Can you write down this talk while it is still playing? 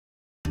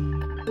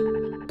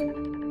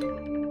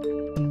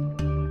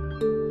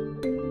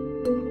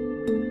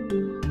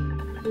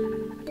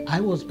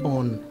was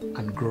born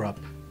and grew up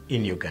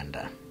in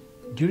Uganda.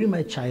 During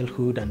my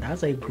childhood and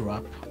as I grew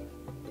up,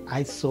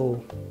 I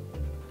saw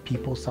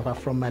people suffer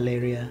from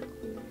malaria.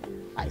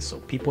 I saw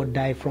people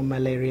die from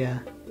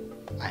malaria.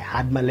 I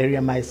had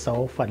malaria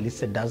myself at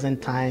least a dozen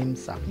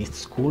times. I've missed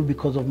school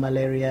because of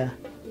malaria.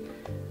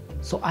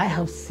 So I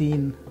have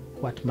seen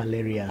what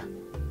malaria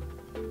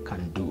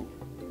can do.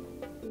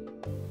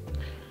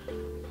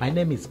 My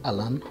name is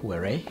Allan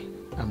Were.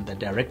 I'm the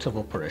Director of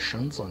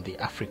Operations on the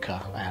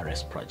Africa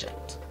IRS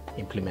project,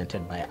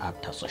 implemented by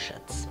Abt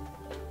Associates.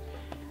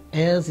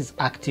 AIRS is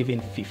active in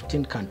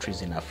 15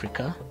 countries in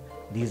Africa.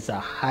 These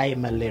are high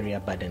malaria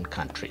burden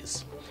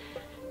countries.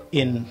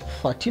 In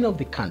 13 of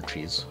the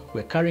countries,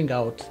 we're carrying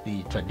out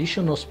the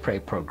traditional spray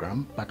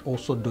program, but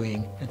also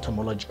doing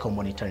entomological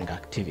monitoring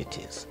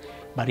activities.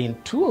 But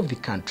in 2 of the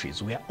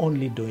countries, we're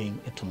only doing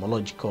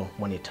entomological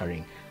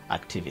monitoring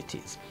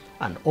activities.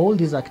 And all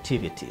these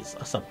activities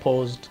are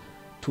supposed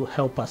to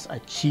help us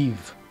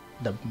achieve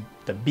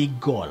the big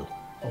goal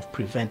of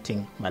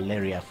preventing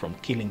malaria from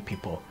killing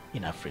people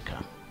in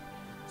Africa.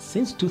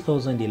 Since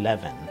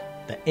 2011,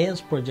 the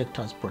AIRS project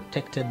has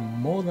protected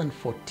more than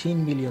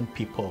 14 million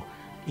people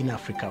in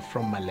Africa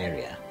from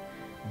malaria.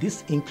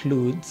 This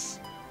includes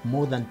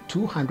more than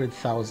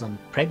 200,000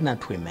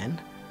 pregnant women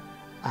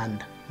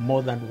and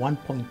more than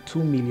 1.2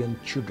 million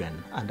children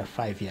under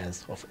 5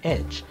 years of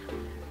age.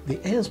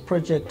 The AIRS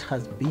project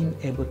has been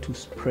able to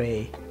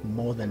spray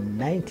more than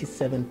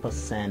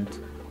 97%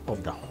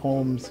 of the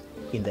homes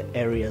in the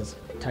areas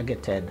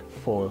targeted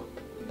for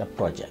the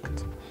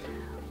project.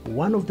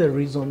 One of the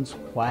reasons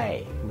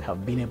why we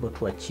have been able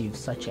to achieve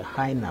such a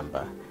high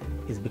number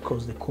is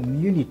because the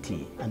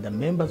community and the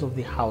members of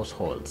the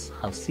households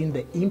have seen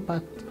the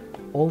impact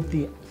of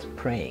the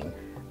spraying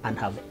and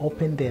have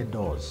opened their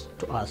doors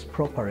to us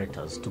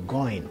operators to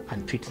go in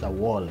and treat the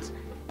walls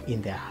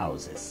in their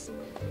houses.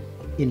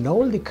 In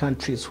all the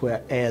countries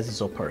where AIRS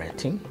is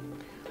operating,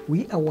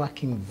 we are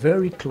working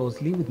very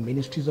closely with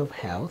ministries of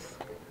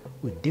health,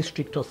 with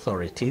district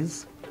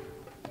authorities,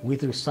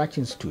 with research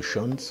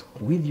institutions,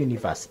 with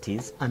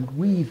universities, and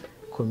with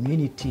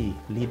community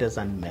leaders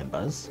and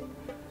members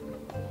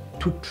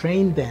to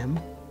train them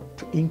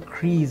to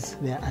increase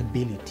their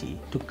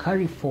ability to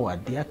carry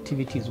forward the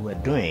activities we're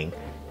doing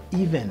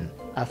even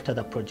after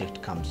the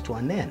project comes to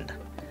an end.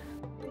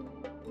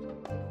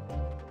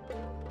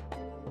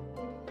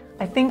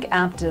 I think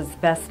Abt is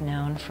best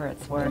known for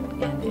its work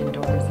in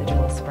indoor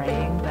residual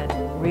spraying, but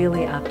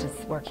really Abt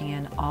is working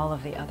in all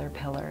of the other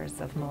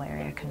pillars of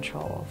malaria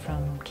control,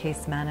 from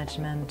case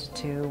management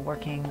to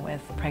working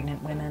with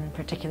pregnant women,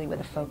 particularly with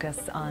a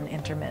focus on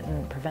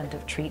intermittent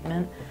preventive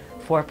treatment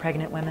for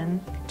pregnant women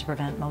to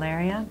prevent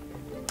malaria,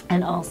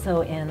 and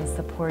also in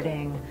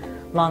supporting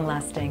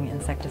long-lasting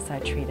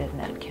insecticide-treated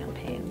net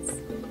campaigns.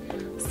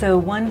 So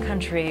one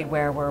country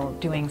where we're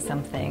doing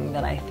something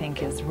that I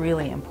think is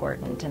really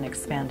important in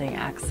expanding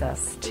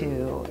access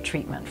to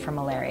treatment for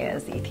malaria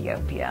is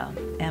Ethiopia.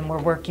 And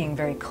we're working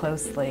very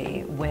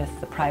closely with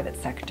the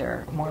private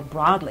sector more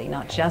broadly,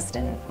 not just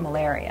in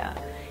malaria.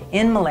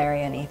 In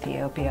malaria in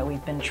Ethiopia,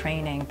 we've been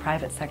training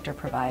private sector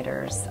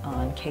providers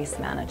on case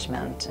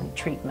management and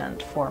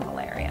treatment for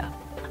malaria.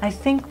 I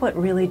think what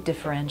really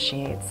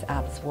differentiates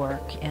Abt's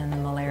work in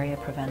malaria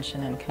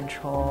prevention and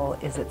control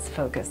is its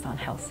focus on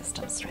health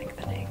system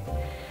strengthening.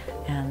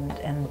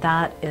 And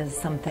that is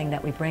something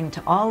that we bring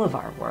to all of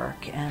our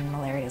work, and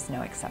malaria is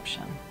no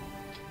exception.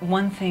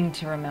 One thing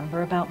to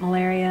remember about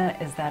malaria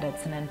is that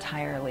it's an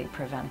entirely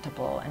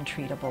preventable and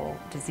treatable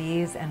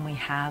disease, and we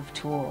have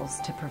tools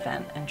to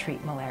prevent and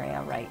treat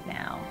malaria right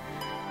now.